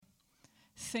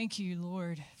thank you,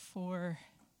 Lord, for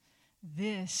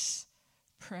this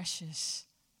precious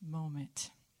moment.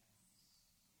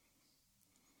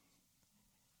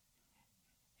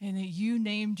 And that you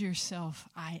named yourself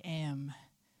I Am,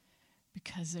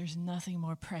 because there's nothing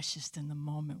more precious than the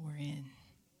moment we're in.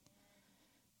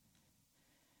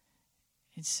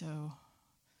 And so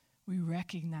we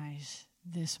recognize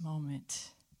this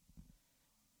moment.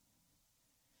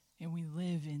 And we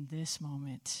live in this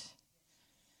moment.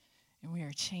 And we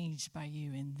are changed by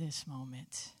you in this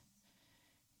moment.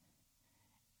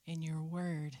 And your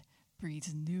word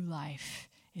breathes new life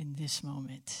in this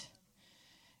moment.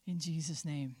 In Jesus'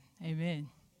 name, amen.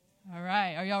 All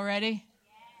right, are y'all ready?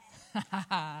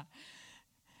 Yes.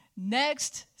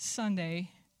 Next Sunday,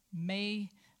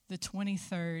 May the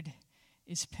 23rd,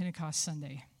 is Pentecost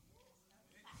Sunday.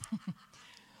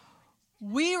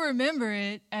 We remember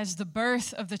it as the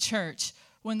birth of the church,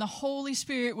 when the Holy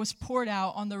Spirit was poured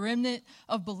out on the remnant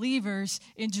of believers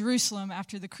in Jerusalem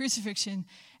after the crucifixion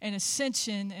and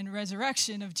ascension and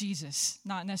resurrection of Jesus.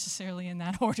 Not necessarily in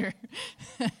that order.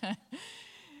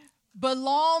 But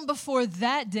long before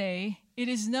that day, it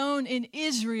is known in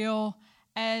Israel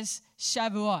as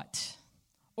Shavuot,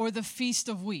 or the Feast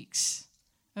of Weeks.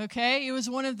 Okay? It was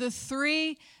one of the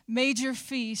 3 major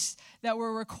feasts that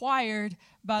were required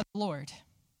by the Lord.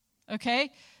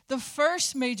 Okay? The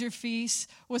first major feast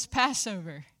was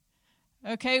Passover.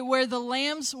 Okay? Where the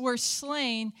lambs were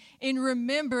slain in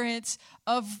remembrance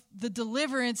of the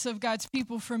deliverance of God's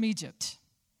people from Egypt.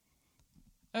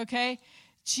 Okay?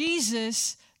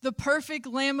 Jesus, the perfect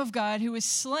Lamb of God who was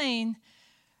slain,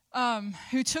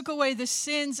 who took away the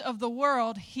sins of the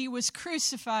world, he was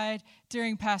crucified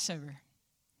during Passover.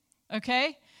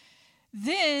 Okay?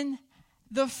 Then,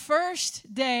 the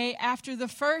first day after the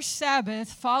first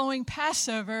Sabbath following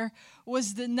Passover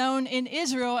was known in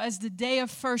Israel as the Day of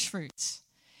First Fruits.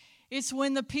 It's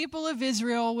when the people of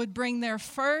Israel would bring their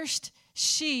first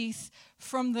sheath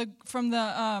from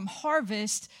the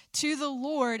harvest to the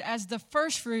Lord as the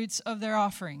first fruits of their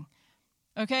offering.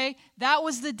 Okay? That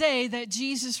was the day that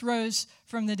Jesus rose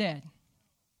from the dead.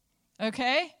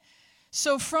 Okay?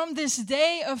 So from this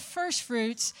day of first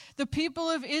fruits, the people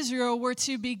of Israel were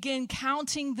to begin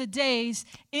counting the days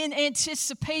in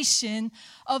anticipation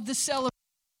of the celebration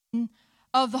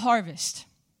of the harvest.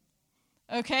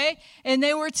 Okay? And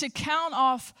they were to count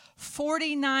off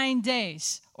 49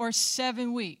 days or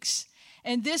 7 weeks.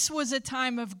 And this was a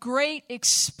time of great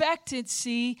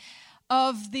expectancy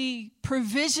of the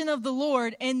provision of the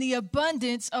Lord and the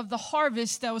abundance of the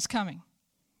harvest that was coming.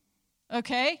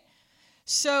 Okay?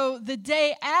 So the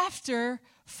day after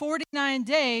 49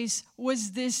 days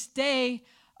was this day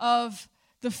of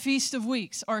the Feast of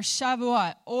Weeks, or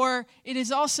Shavuot, or it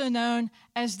is also known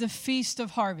as the Feast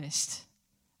of Harvest.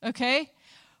 Okay?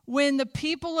 When the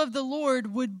people of the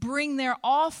Lord would bring their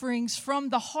offerings from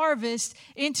the harvest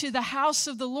into the house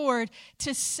of the Lord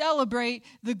to celebrate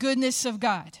the goodness of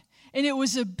God. And it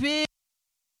was a big,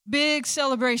 big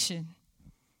celebration.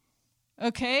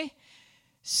 Okay?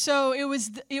 So it was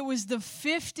the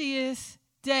 50th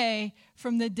day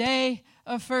from the day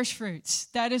of first fruits.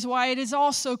 That is why it is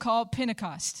also called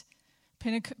Pentecost.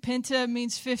 Penta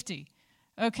means 50.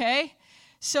 Okay?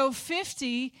 So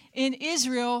 50 in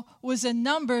Israel was a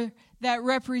number that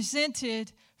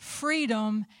represented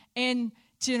freedom and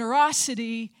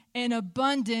generosity and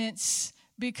abundance,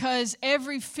 because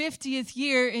every 50th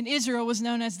year in Israel was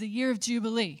known as the year of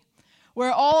Jubilee,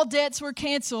 where all debts were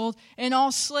canceled and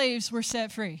all slaves were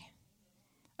set free.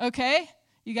 Okay?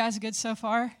 You guys good so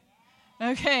far?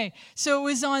 Okay. So it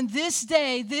was on this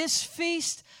day, this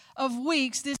Feast of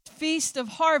Weeks, this Feast of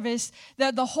Harvest,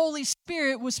 that the Holy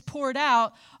Spirit was poured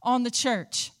out on the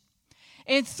church.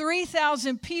 And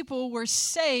 3,000 people were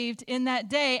saved in that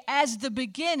day as the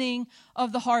beginning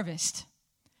of the harvest.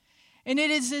 And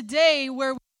it is a day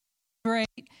where we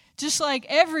celebrate, just like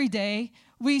every day,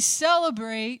 we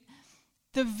celebrate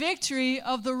the victory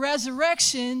of the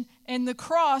resurrection and the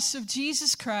cross of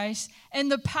Jesus Christ and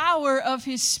the power of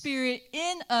His Spirit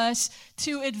in us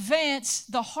to advance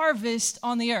the harvest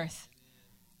on the earth.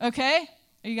 Okay?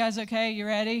 Are you guys okay? You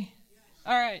ready?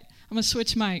 All right. I'm going to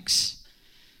switch mics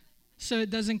so it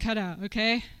doesn't cut out,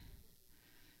 okay?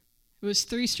 It was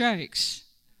 3 strikes.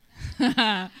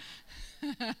 3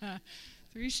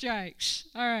 strikes.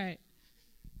 All right.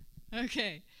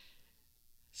 Okay.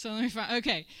 So let me find.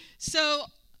 Okay. So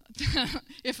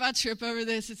if I trip over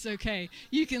this, it's okay.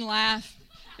 You can laugh.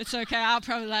 It's okay. I'll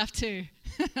probably laugh too.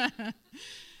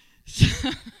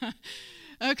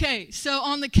 Okay. So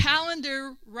on the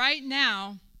calendar right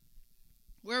now,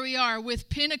 where we are with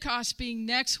Pentecost being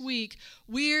next week,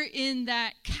 we're in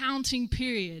that counting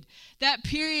period, that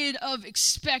period of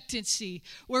expectancy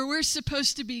where we're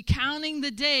supposed to be counting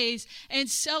the days and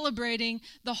celebrating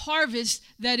the harvest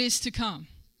that is to come.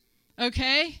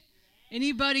 Okay?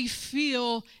 Anybody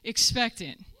feel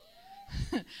expectant?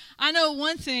 I know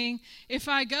one thing, if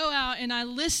I go out and I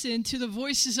listen to the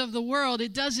voices of the world,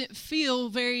 it doesn't feel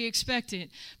very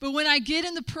expectant. But when I get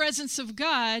in the presence of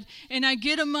God and I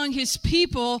get among his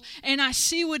people and I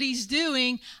see what he's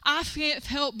doing, I can't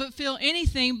help but feel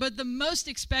anything but the most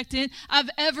expectant I've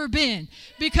ever been,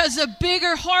 because a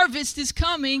bigger harvest is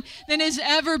coming than has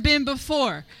ever been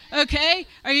before. Okay?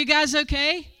 Are you guys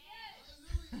okay?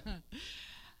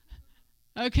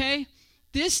 Okay?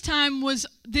 This time was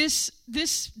this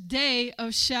day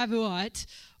of Shavuot,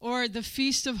 or the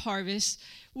Feast of Harvest,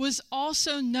 was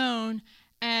also known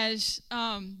as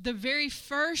the very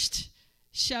first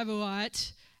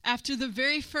Shavuot. After the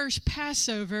very first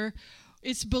Passover,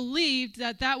 it's believed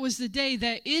that that was the day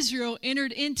that Israel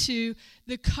entered into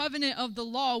the covenant of the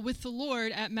law with the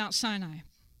Lord at Mount Sinai.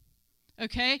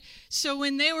 Okay? So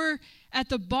when they were at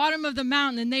the bottom of the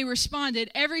mountain and they responded,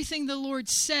 everything the Lord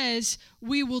says,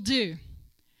 we will do.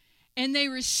 And they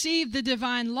received the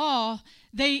divine law,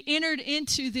 they entered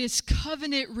into this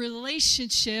covenant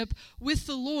relationship with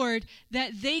the Lord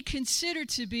that they consider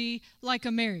to be like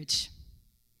a marriage.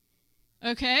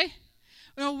 Okay?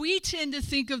 Well, we tend to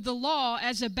think of the law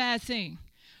as a bad thing,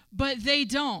 but they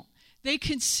don't. They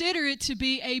consider it to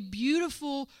be a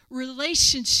beautiful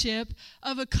relationship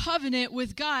of a covenant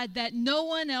with God that no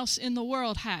one else in the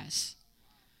world has.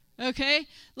 Okay?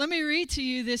 Let me read to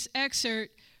you this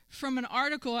excerpt from an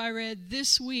article I read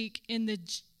this week in the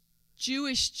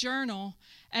Jewish Journal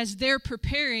as they're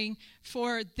preparing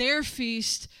for their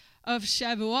feast of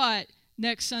Shavuot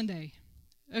next Sunday.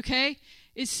 Okay?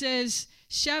 It says,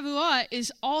 Shavuot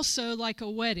is also like a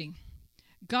wedding.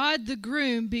 God the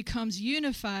groom becomes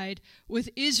unified with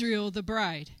Israel the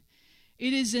bride.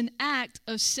 It is an act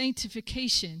of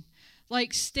sanctification,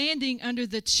 like standing under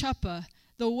the chuppah,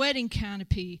 the wedding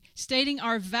canopy, stating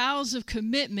our vows of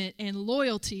commitment and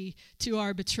loyalty to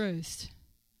our betrothed.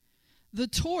 The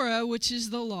Torah, which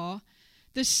is the law,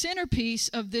 the centerpiece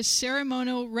of this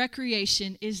ceremonial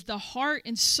recreation, is the heart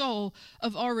and soul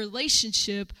of our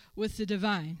relationship with the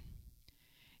divine.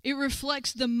 It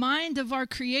reflects the mind of our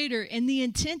Creator and the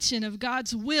intention of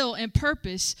God's will and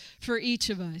purpose for each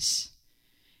of us.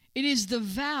 It is the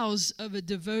vows of a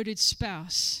devoted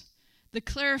spouse, the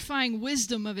clarifying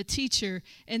wisdom of a teacher,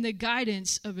 and the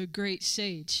guidance of a great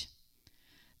sage.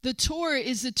 The Torah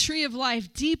is the tree of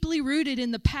life deeply rooted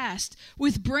in the past,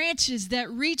 with branches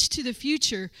that reach to the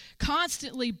future,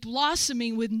 constantly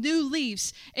blossoming with new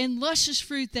leaves and luscious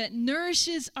fruit that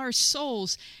nourishes our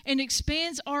souls and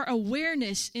expands our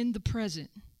awareness in the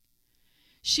present.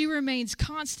 She remains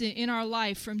constant in our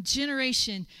life from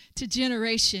generation to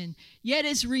generation, yet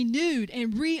is renewed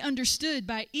and re-understood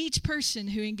by each person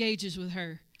who engages with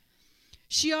her.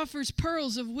 She offers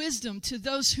pearls of wisdom to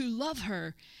those who love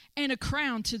her and a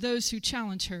crown to those who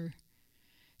challenge her.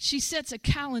 She sets a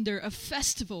calendar of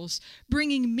festivals,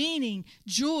 bringing meaning,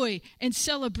 joy, and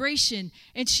celebration,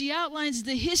 and she outlines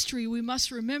the history we must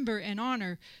remember and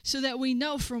honor so that we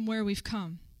know from where we've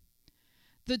come.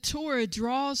 The Torah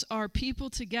draws our people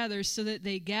together so that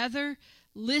they gather,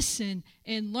 listen,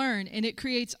 and learn, and it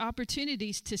creates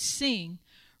opportunities to sing,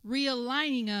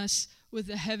 realigning us with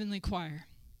the heavenly choir.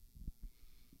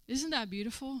 Isn't that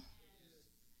beautiful?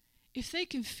 If they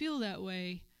can feel that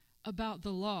way about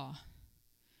the law,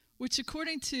 which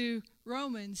according to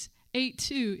Romans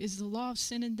 8:2 is the law of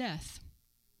sin and death,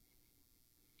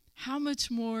 how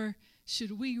much more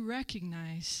should we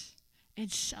recognize and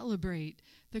celebrate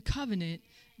the covenant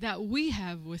that we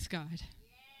have with God?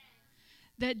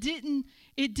 That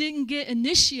it didn't get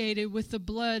initiated with the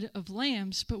blood of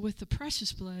lambs, but with the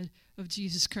precious blood of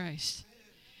Jesus Christ.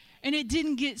 And it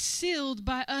didn't get sealed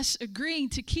by us agreeing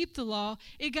to keep the law.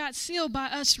 It got sealed by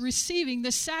us receiving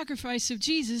the sacrifice of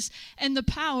Jesus and the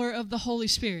power of the Holy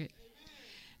Spirit.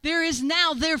 There is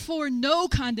now, therefore, no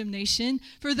condemnation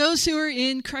for those who are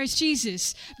in Christ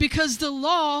Jesus, because the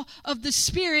law of the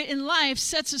Spirit and life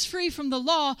sets us free from the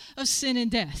law of sin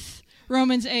and death.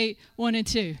 Romans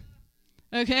 8:1-2.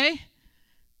 Okay?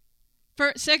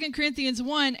 2 Corinthians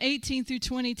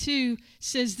 1:18-22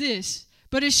 says this,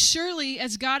 "But as surely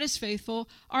as God is faithful,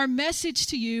 our message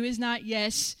to you is not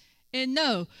yes and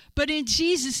no, but in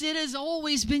Jesus it has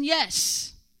always been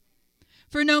yes.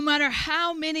 For no matter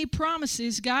how many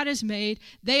promises God has made,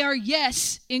 they are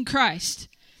yes in Christ.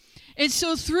 And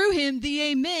so through him, the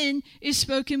amen is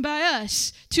spoken by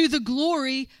us to the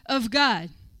glory of God.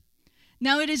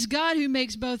 Now it is God who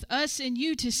makes both us and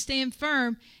you to stand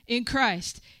firm in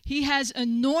Christ. He has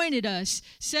anointed us,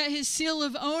 set his seal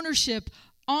of ownership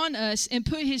on us, and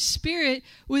put his Spirit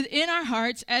within our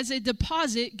hearts as a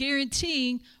deposit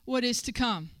guaranteeing what is to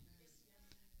come.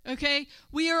 Okay?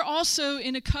 We are also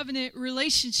in a covenant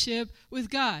relationship with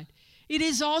God. It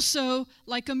is also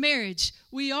like a marriage.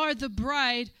 We are the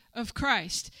bride of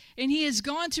Christ. And he has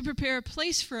gone to prepare a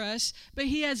place for us, but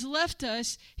he has left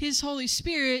us his Holy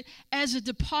Spirit as a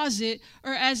deposit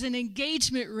or as an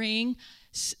engagement ring,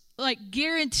 like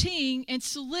guaranteeing and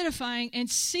solidifying and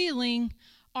sealing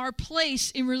our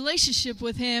place in relationship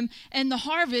with him and the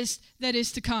harvest that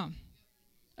is to come.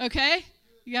 Okay?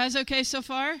 You guys okay so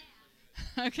far?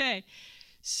 Okay.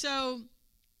 So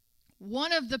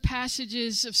one of the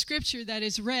passages of Scripture that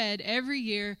is read every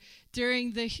year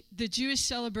during the Jewish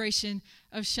celebration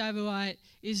of Shavuot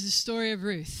is the story of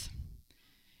Ruth.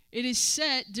 It is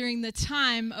set during the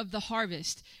time of the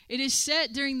harvest. It is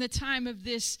set during the time of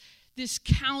this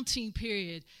counting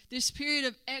period, this period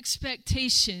of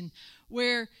expectation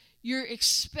where you're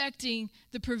expecting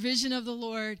the provision of the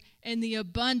Lord and the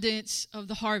abundance of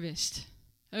the harvest.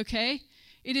 Okay?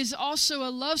 It is also a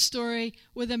love story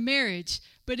with a marriage,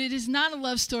 but it is not a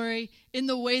love story in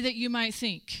the way that you might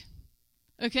think.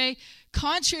 Okay?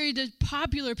 Contrary to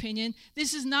popular opinion,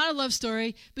 this is not a love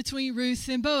story between Ruth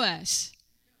and Boaz.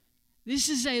 This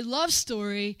is a love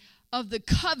story of the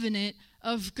covenant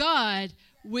of God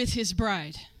with his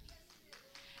bride.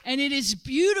 And it is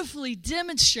beautifully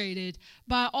demonstrated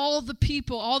by all the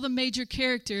people, all the major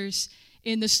characters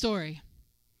in the story.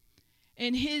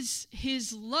 And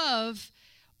his love,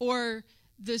 or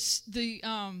the spirit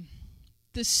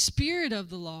of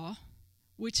the law,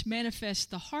 which manifests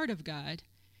the heart of God,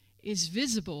 is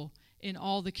visible in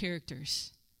all the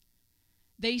characters.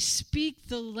 They speak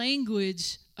the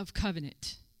language of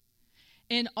covenant.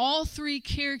 And all three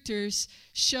characters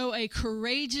show a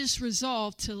courageous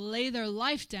resolve to lay their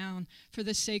life down for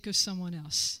the sake of someone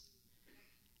else.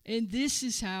 And this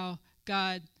is how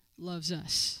God loves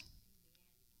us.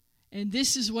 And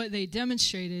this is what they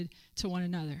demonstrated to one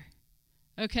another.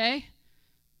 Okay?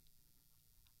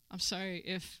 I'm sorry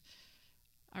if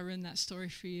I ruined that story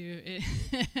for you.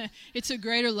 It's a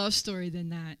greater love story than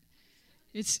that.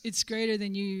 It's greater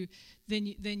than you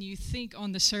think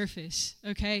on the surface,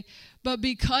 okay? But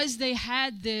because they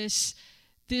had this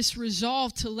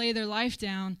resolve to lay their life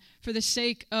down for the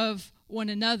sake of one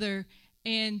another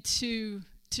and to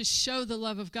show the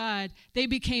love of God, they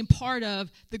became part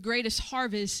of the greatest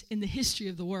harvest in the history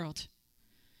of the world.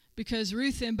 Because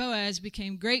Ruth and Boaz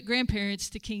became great-grandparents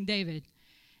to King David.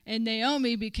 And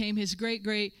Naomi became his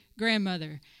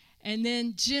great-great-grandmother. And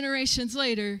then generations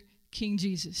later, King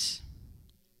Jesus.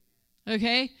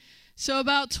 Okay? So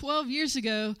about 12 years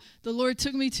ago, the Lord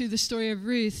took me to the story of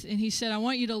Ruth, and he said, I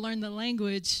want you to learn the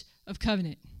language of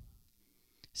covenant.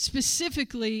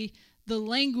 Specifically, the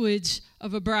language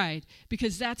of a bride,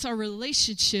 because that's our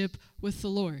relationship with the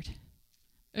Lord.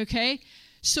 Okay?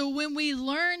 So when we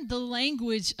learn the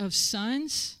language of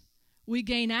sons, we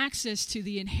gain access to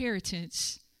the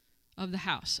inheritance of the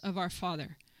house of our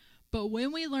Father. But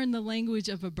when we learn the language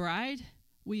of a bride,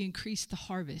 we increase the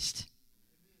harvest.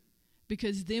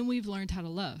 Because then we've learned how to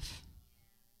love.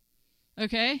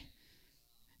 Okay?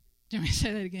 Do you want me to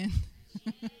say that again?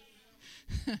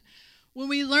 When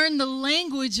we learn the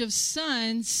language of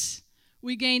sons,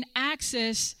 we gain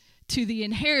access to the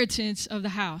inheritance of the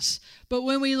house. But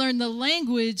when we learn the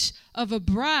language of a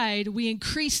bride, we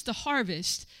increase the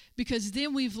harvest because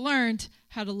then we've learned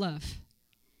how to love.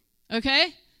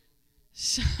 Okay?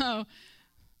 So,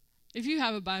 if you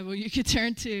have a Bible, you could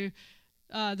turn to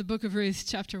the book of Ruth,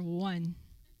 chapter 1.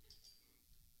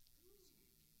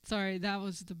 Sorry, that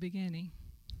was the beginning.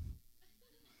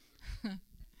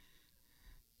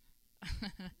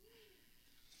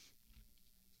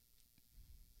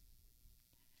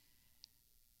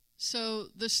 So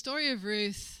the story of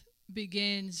Ruth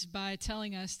begins by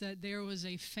telling us that there was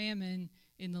a famine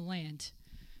in the land.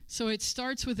 So it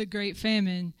starts with a great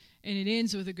famine and it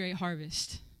ends with a great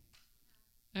harvest.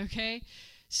 Okay?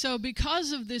 So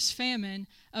because of this famine,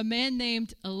 a man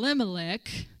named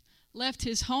Elimelech left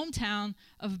his hometown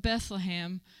of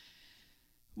Bethlehem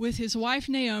with his wife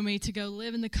Naomi to go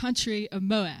live in the country of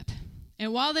Moab.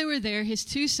 And while they were there, his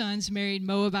two sons married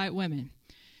Moabite women.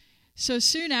 So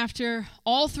soon after,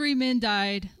 all three men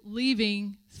died,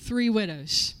 leaving 3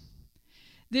 widows.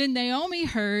 Then Naomi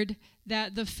heard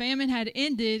that the famine had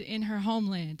ended in her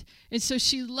homeland. And so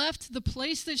she left the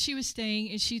place that she was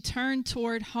staying and she turned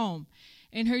toward home.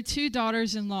 And her 2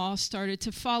 daughters-in-law started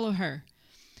to follow her.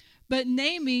 But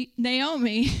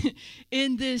Naomi,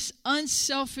 in this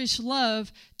unselfish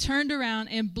love, turned around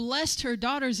and blessed her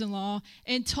daughters-in-law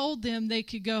and told them they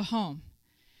could go home.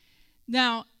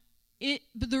 Now,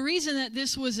 but the reason that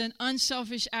this was an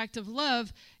unselfish act of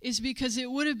love is because it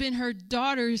would have been her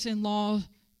daughters-in-law's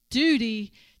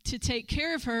duty to take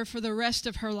care of her for the rest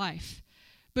of her life.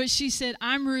 But she said,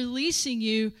 I'm releasing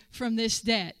you from this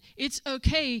debt. It's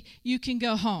okay, you can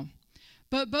go home.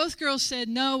 But both girls said,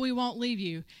 no, we won't leave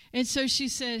you. And so she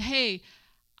said, hey,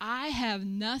 I have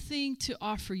nothing to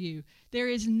offer you. There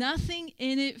is nothing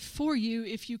in it for you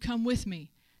if you come with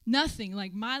me. Nothing.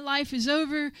 Like, my life is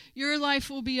over, your life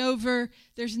will be over.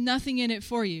 There's nothing in it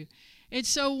for you. And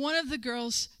so one of the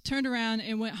girls turned around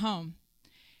and went home.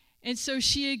 And so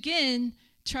she again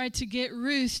tried to get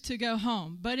Ruth to go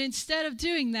home. But instead of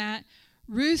doing that,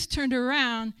 Ruth turned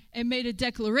around and made a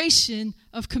declaration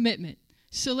of commitment.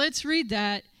 So let's read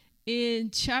that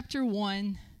in chapter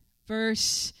 1,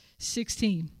 verse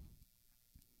 16.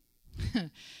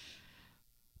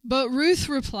 But Ruth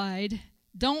replied,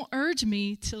 don't urge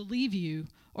me to leave you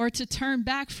or to turn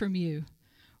back from you.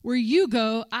 Where you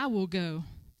go, I will go.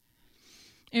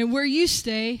 And where you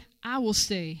stay, I will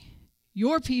stay.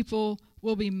 Your people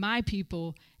will be my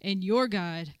people, and your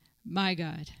God, my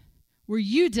God. Where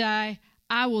you die,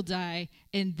 I will die,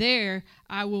 and there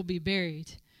I will be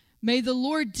buried. May the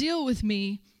Lord deal with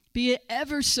me, be it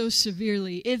ever so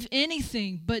severely, if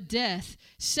anything but death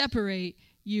separate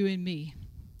you and me.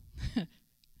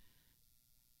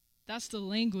 That's the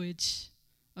language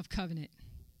of covenant.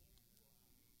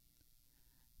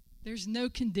 There's no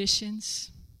conditions.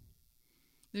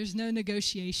 There's no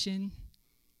negotiation.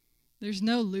 There's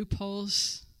no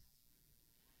loopholes.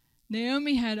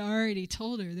 Naomi had already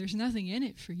told her, there's nothing in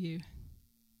it for you.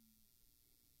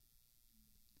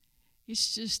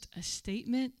 It's just a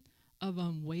statement of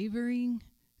unwavering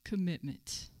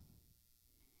commitment.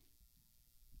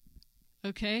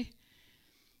 Okay?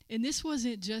 And this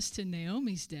wasn't just to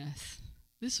Naomi's death.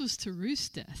 This was to Ruth's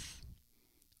death.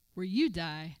 Where you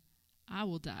die, I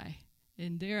will die,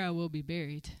 and there I will be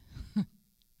buried.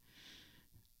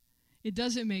 It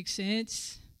doesn't make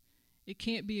sense. It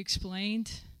can't be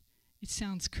explained. It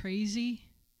sounds crazy,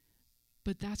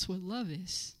 but that's what love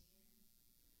is.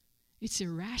 It's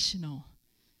irrational.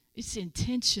 It's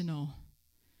intentional.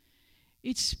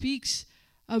 It speaks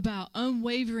about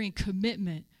unwavering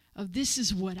commitment of this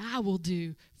is what I will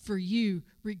do for you,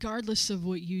 regardless of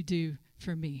what you do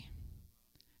for me.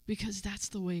 Because that's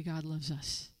the way God loves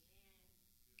us.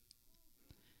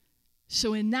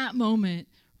 So in that moment,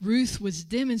 Ruth was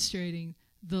demonstrating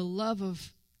the love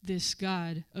of this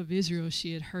God of Israel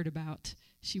she had heard about.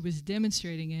 She was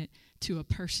demonstrating it to a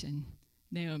person,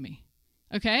 Naomi.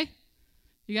 Okay?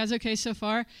 You guys okay so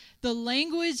far? The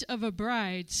language of a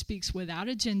bride speaks without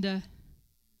agenda.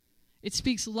 It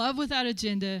speaks love without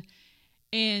agenda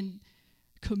and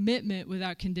commitment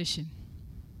without condition.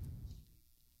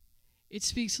 It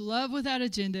speaks love without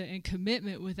agenda and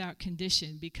commitment without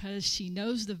condition because she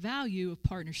knows the value of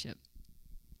partnership.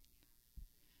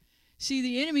 See,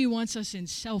 the enemy wants us in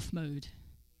self mode.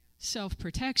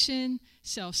 Self-protection,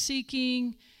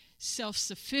 self-seeking,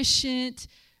 self-sufficient,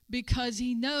 because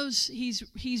he knows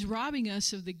he's robbing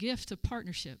us of the gift of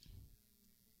partnership.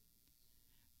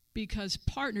 Because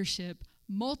partnership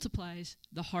multiplies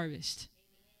the harvest.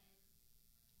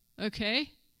 Okay?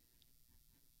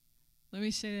 Let me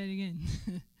say that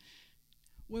again.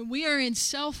 When we are in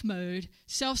self mode,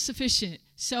 self-sufficient,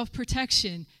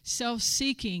 self-protection,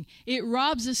 self-seeking, it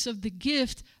robs us of the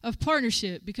gift of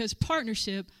partnership because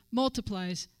partnership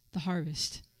multiplies the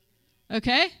harvest.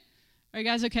 Okay? Are you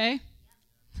guys okay?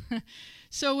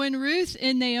 So when Ruth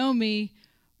and Naomi,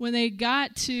 when they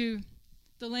got to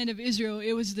the land of Israel,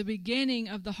 it was the beginning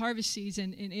of the harvest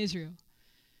season in Israel.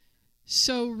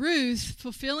 So Ruth,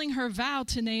 fulfilling her vow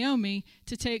to Naomi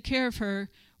to take care of her,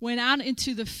 went out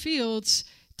into the fields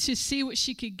to see what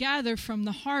she could gather from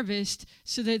the harvest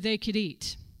so that they could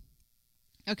eat.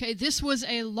 Okay, this was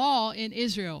a law in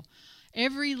Israel.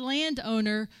 Every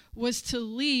landowner was to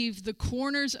leave the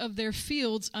corners of their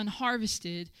fields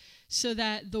unharvested so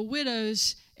that the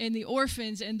widows and the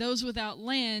orphans and those without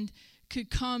land could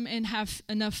come and have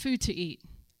enough food to eat.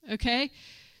 Okay?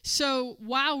 So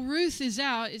while Ruth is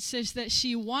out, it says that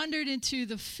she wandered into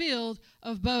the field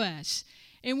of Boaz.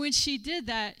 And when she did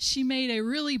that, she made a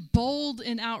really bold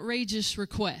and outrageous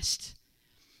request.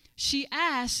 She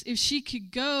asked if she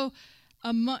could go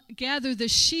gather the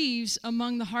sheaves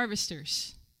among the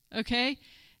harvesters. Okay?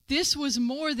 This was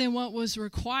more than what was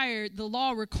required, the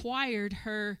law required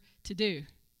her to do,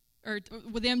 or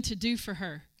them to do for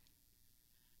her.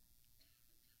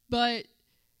 But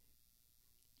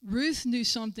Ruth knew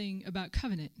something about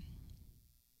covenant.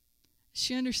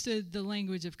 She understood the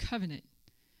language of covenant.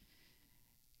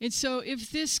 And so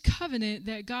if this covenant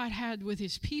that God had with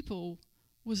his people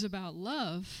was about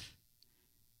love,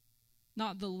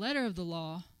 not the letter of the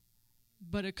law,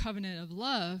 but a covenant of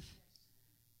love,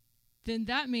 then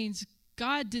that means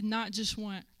God did not just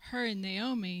want her and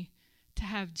Naomi to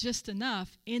have just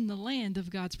enough in the land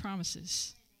of God's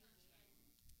promises.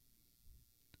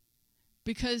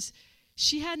 Because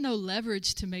she had no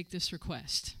leverage to make this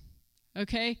request.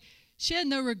 Okay? She had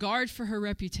no regard for her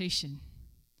reputation.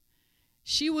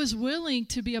 She was willing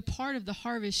to be a part of the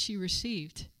harvest she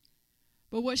received.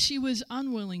 But what she was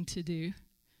unwilling to do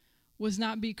was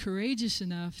not be courageous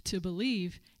enough to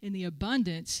believe in the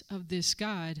abundance of this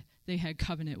God they had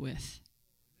covenant with.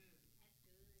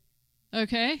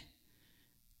 Okay?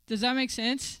 Does that make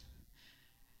sense?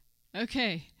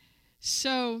 Okay.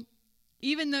 So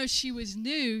even though she was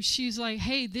new, she's like,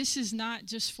 hey, this is not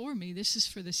just for me. This is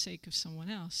for the sake of someone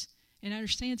else. And I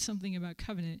understand something about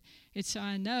covenant. It's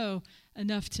I know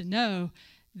enough to know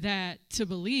that to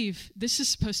believe this is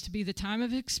supposed to be the time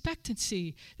of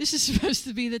expectancy. This is supposed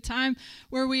to be the time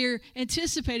where we are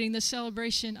anticipating the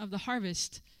celebration of the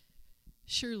harvest.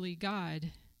 Surely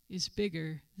God is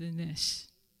bigger than this.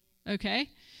 Okay?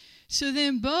 So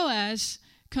then Boaz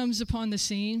comes upon the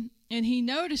scene and he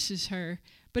notices her,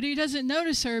 but he doesn't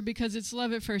notice her because it's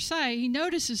love at first sight. He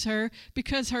notices her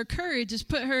because her courage has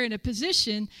put her in a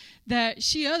position that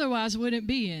she otherwise wouldn't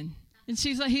be in. And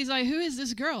he's like, who is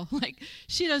this girl? Like,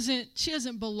 she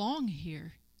doesn't belong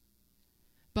here.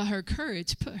 But her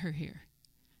courage put her here.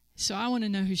 So I want to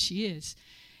know who she is.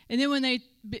 And then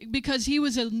because he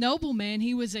was a nobleman,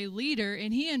 he was a leader,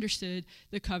 and he understood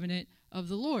the covenant of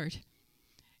the Lord.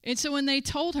 And so when they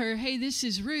told her, hey, this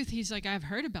is Ruth, he's like, I've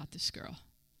heard about this girl.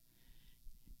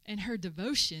 And her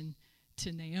devotion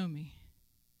to Naomi.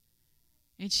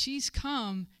 And she's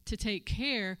come to take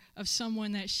care of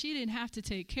someone that she didn't have to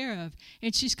take care of.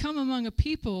 And she's come among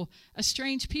a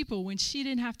strange people, when she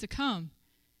didn't have to come.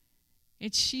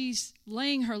 And she's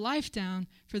laying her life down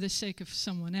for the sake of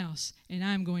someone else. And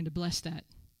I'm going to bless that.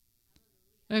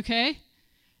 Okay?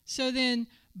 So then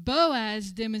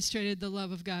Boaz demonstrated the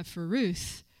love of God for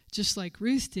Ruth, just like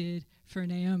Ruth did for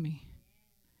Naomi.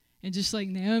 And just like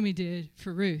Naomi did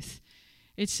for Ruth.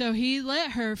 And so he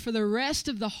let her, for the rest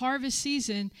of the harvest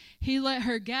season, he let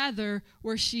her gather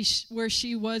where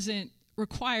she wasn't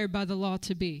required by the law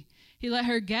to be. He let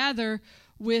her gather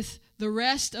with the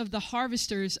rest of the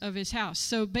harvesters of his house.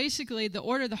 So basically, the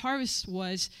order of the harvest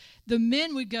was the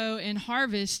men would go and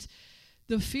harvest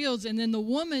the fields, and then the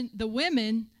women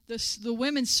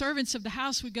servants of the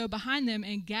house would go behind them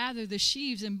and gather the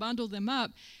sheaves and bundle them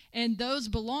up, and those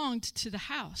belonged to the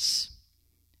house.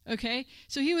 Okay?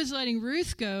 So he was letting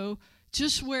Ruth go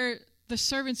just where the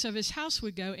servants of his house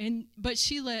would go, but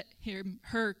she let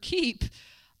her keep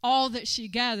all that she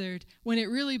gathered when it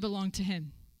really belonged to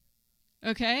him.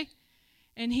 Okay?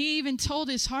 And he even told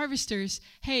his harvesters,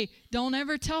 hey, don't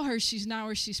ever tell her she's not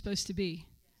where she's supposed to be.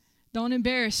 Don't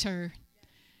embarrass her.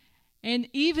 And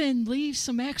even leave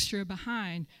some extra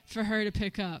behind for her to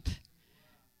pick up.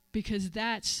 Because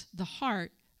that's the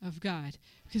heart of God.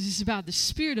 Because it's about the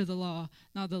spirit of the law,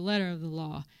 not the letter of the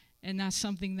law. And that's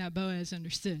something that Boaz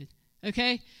understood.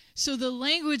 Okay? So the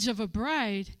language of a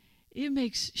bride,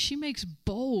 she makes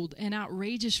bold and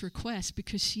outrageous requests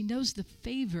because she knows the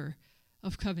favor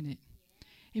of covenant.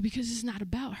 And because it's not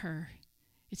about her,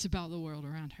 it's about the world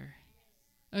around her.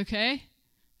 Okay?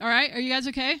 All right? Are you guys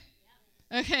okay?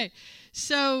 Okay.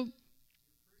 So,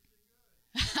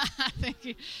 thank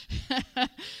you.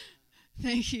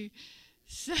 Thank you.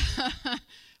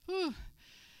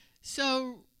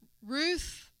 So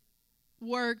Ruth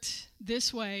worked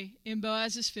this way in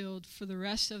Boaz's field for the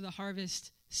rest of the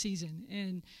harvest season.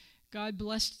 And God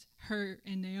blessed her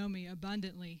and Naomi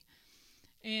abundantly.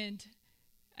 And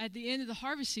at the end of the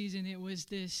harvest season, it was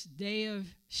this day of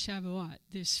Shavuot,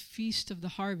 this feast of the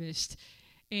harvest,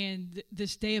 and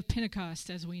this day of Pentecost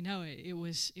as we know it. It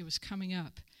was coming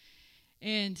up.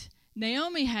 And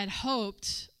Naomi had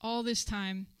hoped all this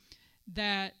time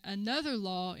that another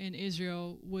law in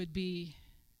Israel would be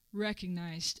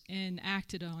recognized and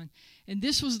acted on. And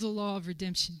this was the law of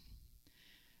redemption.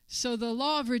 So the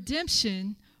law of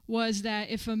redemption was that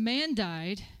if a man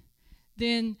died,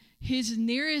 then his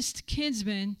nearest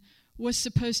kinsman was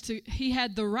he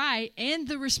had the right and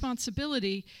the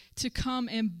responsibility to come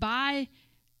and buy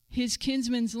his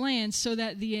kinsman's land so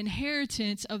that the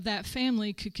inheritance of that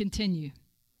family could continue.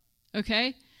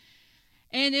 Okay?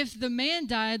 And if the man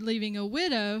died leaving a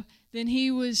widow, then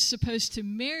he was supposed to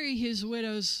marry his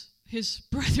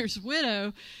brother's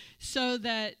widow so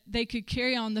that they could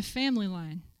carry on the family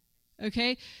line.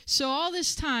 Okay? So all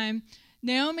this time,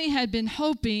 Naomi had been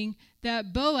hoping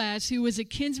that Boaz, who was a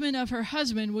kinsman of her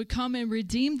husband, would come and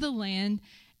redeem the land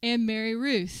and marry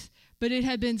Ruth. But it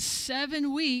had been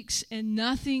 7 weeks and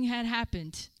nothing had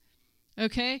happened.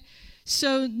 Okay?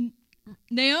 So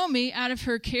Naomi, out of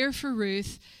her care for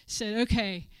Ruth, said,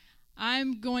 okay,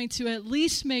 I'm going to at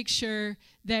least make sure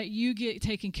that you get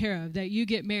taken care of, that you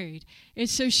get married. And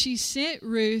so she sent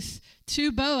Ruth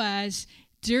to Boaz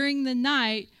during the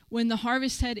night when the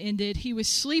harvest had ended. He was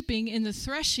sleeping in the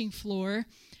threshing floor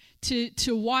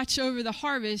to watch over the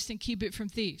harvest and keep it from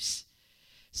thieves.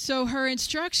 So her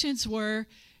instructions were,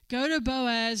 go to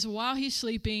Boaz while he's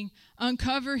sleeping,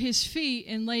 uncover his feet,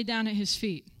 and lay down at his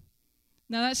feet.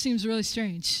 Now that seems really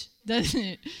strange, doesn't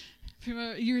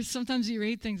it? Sometimes you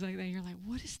read things like that, you're like,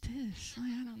 what is this?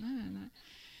 I don't know.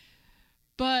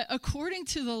 But according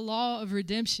to the law of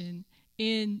redemption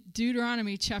in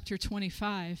Deuteronomy chapter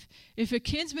 25, if a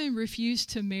kinsman refused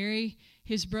to marry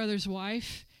his brother's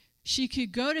wife, she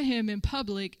could go to him in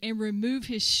public and remove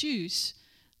his shoes,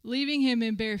 leaving him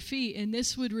in bare feet, and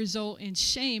this would result in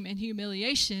shame and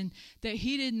humiliation that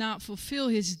he did not fulfill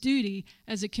his duty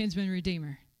as a kinsman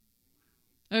redeemer.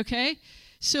 Okay?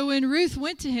 So when Ruth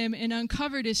went to him and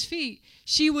uncovered his feet,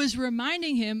 she was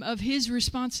reminding him of his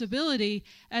responsibility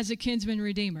as a kinsman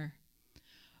redeemer.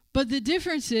 But the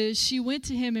difference is she went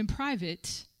to him in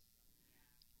private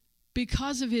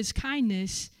because of his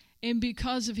kindness and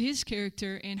because of his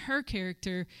character and her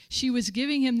character. She was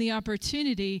giving him the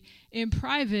opportunity in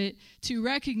private to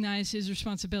recognize his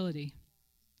responsibility.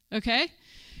 Okay?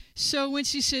 So when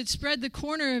she said, spread the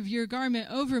corner of your garment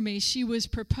over me, she was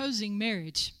proposing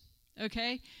marriage.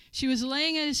 Okay? She was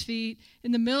laying at his feet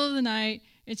in the middle of the night,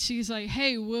 and she's like,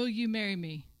 hey, will you marry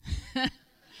me?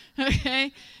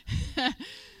 Okay?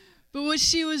 But what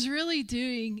she was really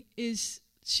doing is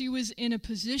she was in a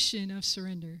position of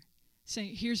surrender,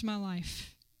 saying, here's my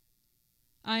life.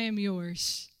 I am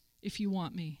yours if you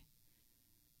want me.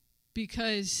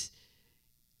 Because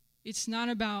it's not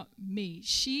about me.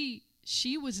 She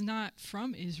was not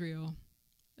from Israel,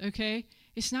 okay?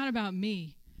 It's not about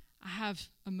me. I have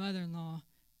a mother-in-law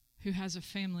who has a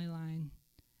family line,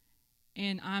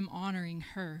 and I'm honoring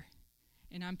her,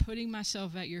 and I'm putting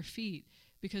myself at your feet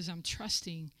because I'm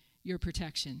trusting your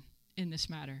protection in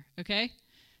this matter, okay?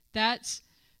 That's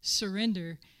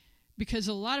surrender, because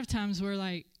a lot of times we're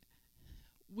like,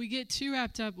 we get too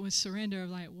wrapped up with surrender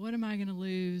of like, what am I going to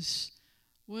lose?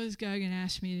 What is God going to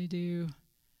ask me to do?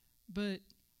 But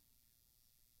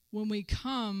when we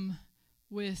come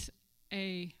with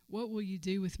what will you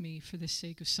do with me for the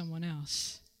sake of someone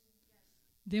else?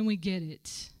 Then we get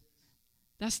it.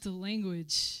 That's the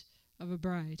language of a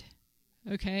bride.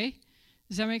 Okay?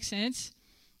 Does that make sense?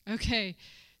 Okay.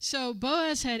 So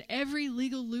Boaz had every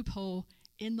legal loophole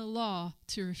in the law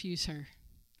to refuse her.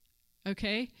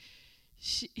 Okay?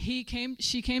 She came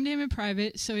to him in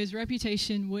private so his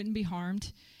reputation wouldn't be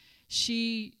harmed.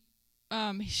 He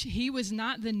was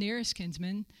not the nearest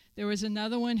kinsman. There was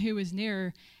another one who was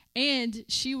nearer. And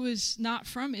she was not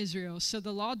from Israel, so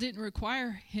the law didn't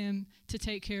require him to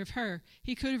take care of her.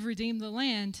 He could have redeemed the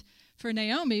land for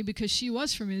Naomi because she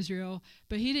was from Israel,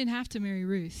 but he didn't have to marry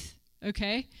Ruth,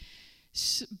 okay?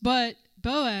 But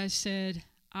Boaz said,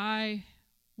 I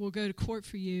will go to court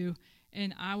for you,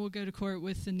 and I will go to court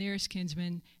with the nearest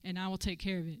kinsman, and I will take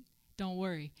care of it. Don't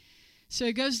worry. So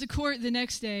he goes to court the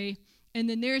next day, and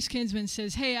the nearest kinsman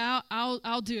says, hey,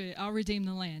 I'll do it. I'll redeem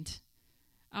the land.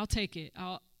 I'll take it.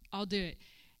 I'll do it.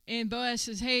 And Boaz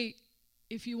says, hey,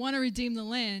 if you want to redeem the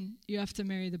land, you have to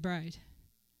marry the bride.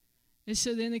 And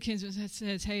so then the kinsman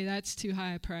says, hey, that's too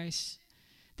high a price.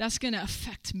 That's going to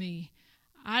affect me.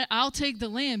 I'll take the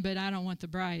land, but I don't want the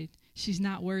bride. She's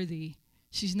not worthy.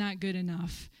 She's not good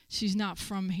enough. She's not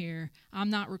from here. I'm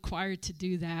not required to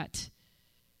do that.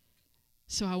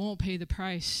 So I won't pay the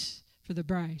price for the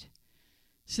bride.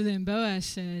 So then Boaz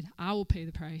said, I will pay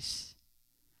the price.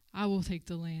 I will take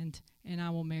the land, and I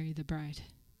will marry the bride.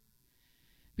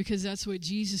 Because that's what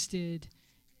Jesus did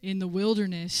in the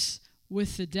wilderness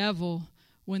with the devil.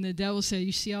 When the devil said,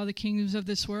 you see all the kingdoms of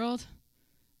this world?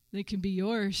 They can be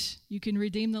yours. You can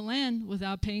redeem the land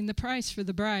without paying the price for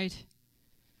the bride.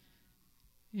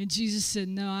 And Jesus said,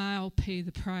 no, I'll pay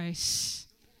the price.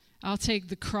 I'll take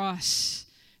the cross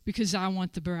because I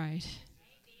want the bride.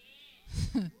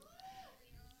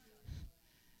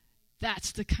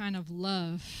 That's the kind of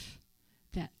love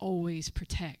that always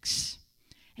protects.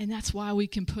 And that's why we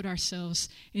can put ourselves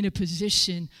in a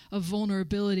position of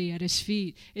vulnerability at his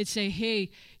feet and say, hey,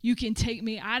 you can take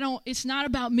me. It's not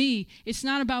about me. It's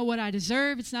not about what I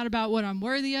deserve. It's not about what I'm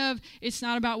worthy of. It's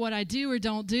not about what I do or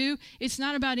don't do. It's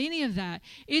not about any of that.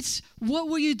 It's what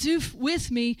will you do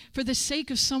with me for the sake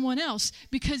of someone else?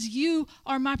 Because you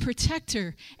are my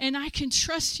protector and I can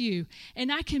trust you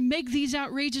and I can make these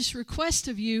outrageous requests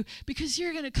of you because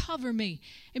you're going to cover me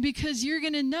and because you're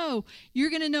going to know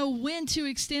when to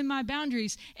extend my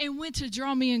boundaries and when to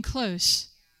draw me in close.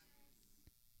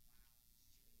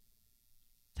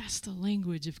 That's the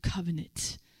language of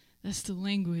covenant. That's the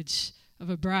language of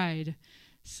a bride.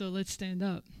 So let's stand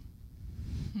up.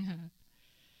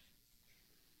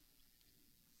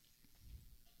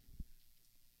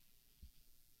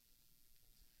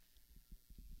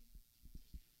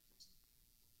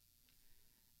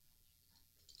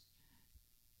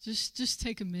 Just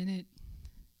take a minute.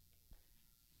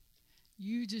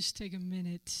 You just take a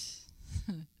minute.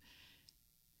 And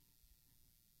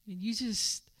you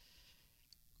just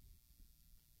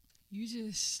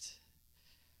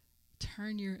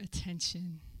turn your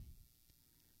attention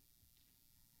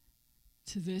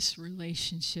to this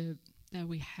relationship that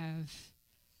we have,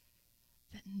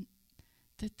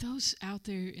 that those out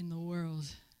there in the world,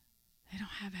 they don't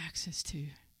have access to.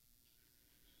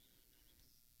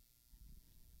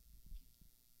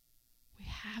 We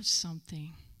have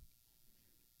something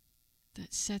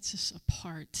that sets us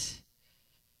apart,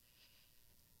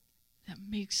 that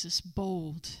makes us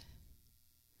bold,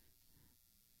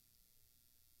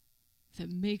 that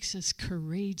makes us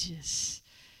courageous,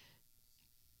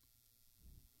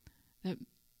 that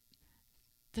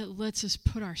lets us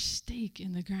put our stake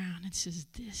in the ground and says,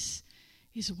 this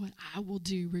is what I will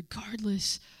do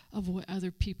regardless of what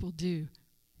other people do.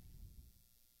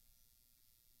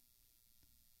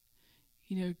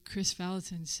 You know, Chris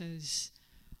Valentin says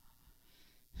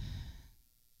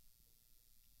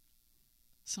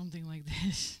something like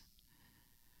this: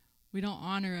 we don't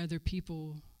honor other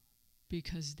people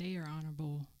because they are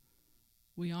honorable.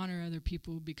 We honor other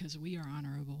people because we are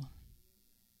honorable.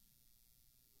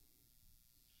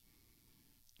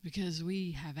 Because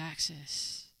we have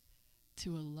access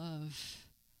to a love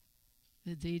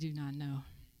that they do not know.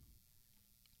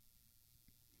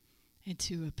 And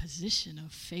to a position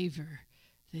of favor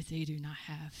that they do not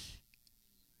have.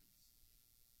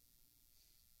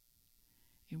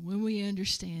 And when we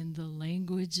understand the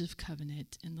language of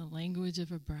covenant and the language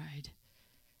of a bride,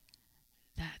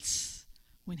 that's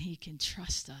when he can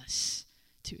trust us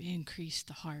to increase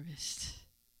the harvest.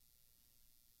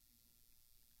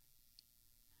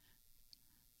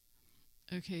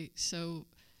 Okay, so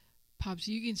Pops,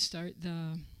 you can start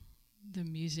the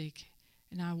music,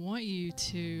 and I want you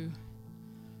to,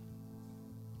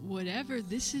 whatever,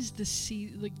 this is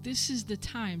the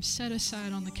time set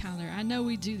aside on the calendar. I know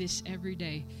we do this every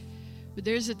day, but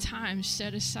there's a time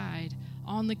set aside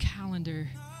on the calendar.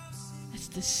 It's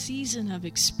the season of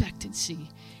expectancy.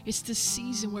 It's the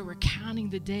season where we're counting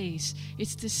the days.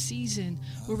 It's the season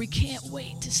where we can't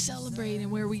wait to celebrate, and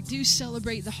where we do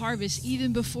celebrate the harvest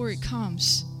even before it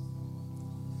comes.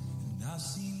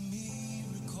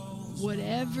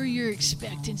 Whatever your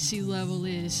expectancy level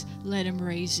is, let him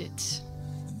raise it.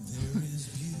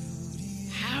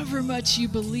 However much you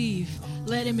believe,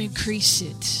 let him increase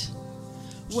it.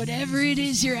 Whatever it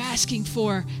is you're asking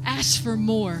for, ask for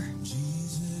more.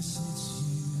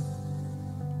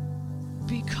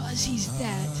 Because he's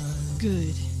that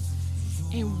good.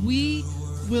 And we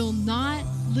will not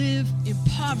live in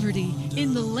poverty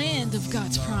in the land of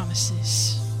God's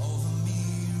promises.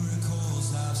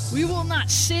 We will not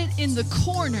sit in the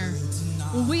corner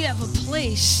when we have a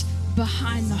place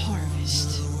behind the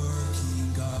harvest.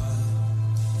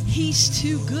 He's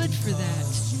too good for that.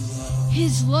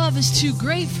 His love is too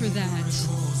great for that.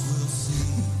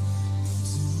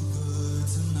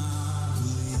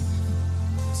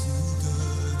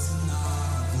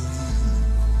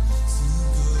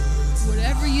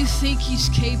 Whatever you think he's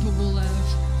capable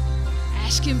of,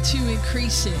 ask him to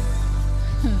increase it.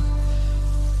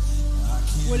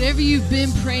 Whatever you've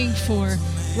been praying for,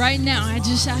 right now, I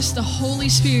just ask the Holy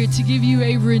Spirit to give you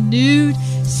a renewed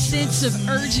sense of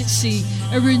urgency,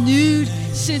 a renewed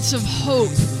sense of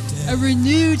hope, a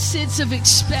renewed sense of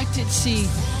expectancy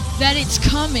that it's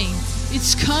coming,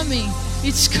 it's coming,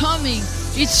 it's coming,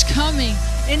 it's coming,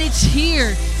 and it's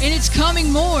here, and it's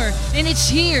coming more, and it's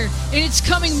here, and it's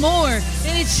coming more,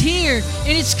 and it's here,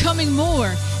 and it's coming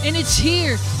more, and it's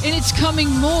here, and it's coming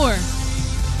more.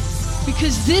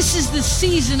 Because this is the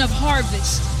season of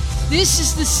harvest. This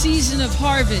is the season of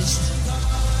harvest.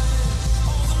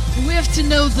 And we have to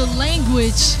know the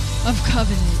language of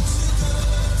covenant.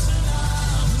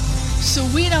 So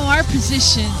we know our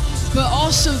position, but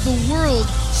also the world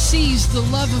sees the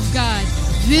love of God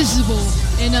visible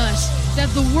in us, that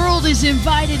the world is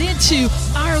invited into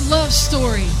our love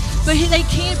story. But they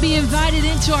can't be invited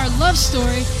into our love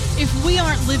story if we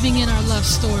aren't living in our love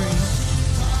story.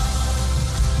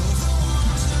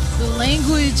 The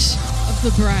language of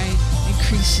the bride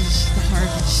increases the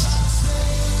harvest.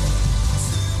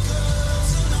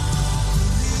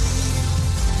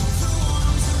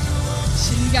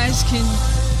 So you guys can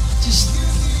just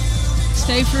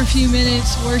stay for a few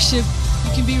minutes, worship.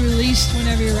 You can be released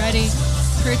whenever you're ready.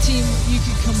 Prayer team, you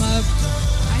can come up.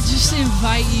 I just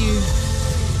invite you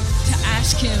to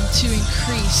ask him to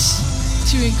increase.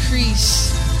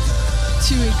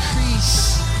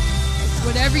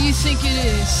 Whatever you think it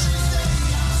is,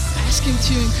 ask him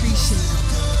to increase it.